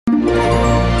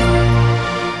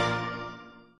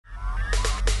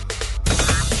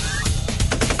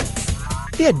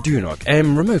The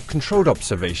Adunok-M remote-controlled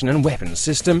observation and weapons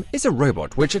system is a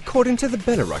robot which, according to the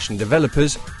Belarusian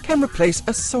developers, can replace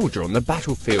a soldier on the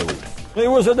battlefield.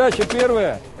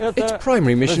 Its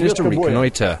primary mission is to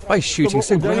reconnoiter by shooting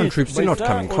so ground troops do not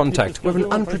come in contact with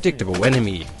an unpredictable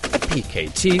enemy. A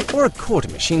PKT or a quarter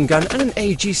machine gun and an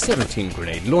AG-17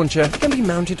 grenade launcher can be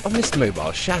mounted on this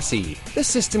mobile chassis. The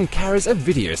system carries a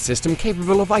video system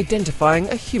capable of identifying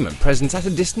a human presence at a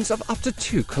distance of up to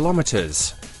 2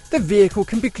 kilometers. The vehicle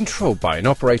can be controlled by an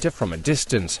operator from a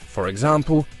distance, for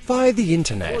example, via the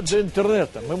internet.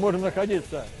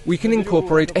 We can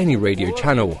incorporate any radio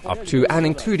channel, up to and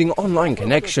including online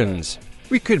connections.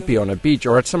 We could be on a beach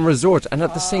or at some resort and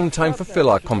at the same time fulfill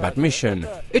our combat mission.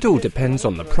 It all depends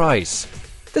on the price.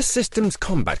 The system's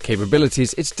combat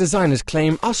capabilities, its designers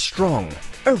claim, are strong.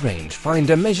 A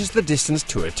rangefinder measures the distance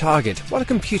to a target, while a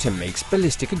computer makes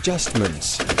ballistic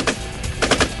adjustments.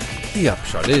 The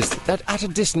upshot is that at a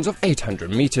distance of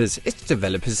 800 meters, its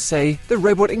developers say the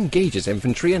robot engages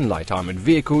infantry and light armored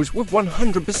vehicles with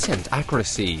 100%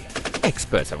 accuracy.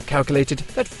 Experts have calculated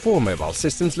that 4 mobile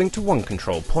systems linked to one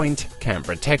control point can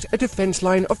protect a defense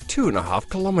line of 2.5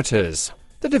 kilometers.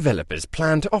 The developers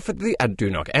plan to offer the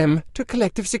Adunok-M to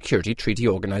Collective Security Treaty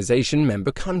Organization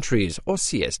member countries, or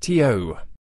CSTO.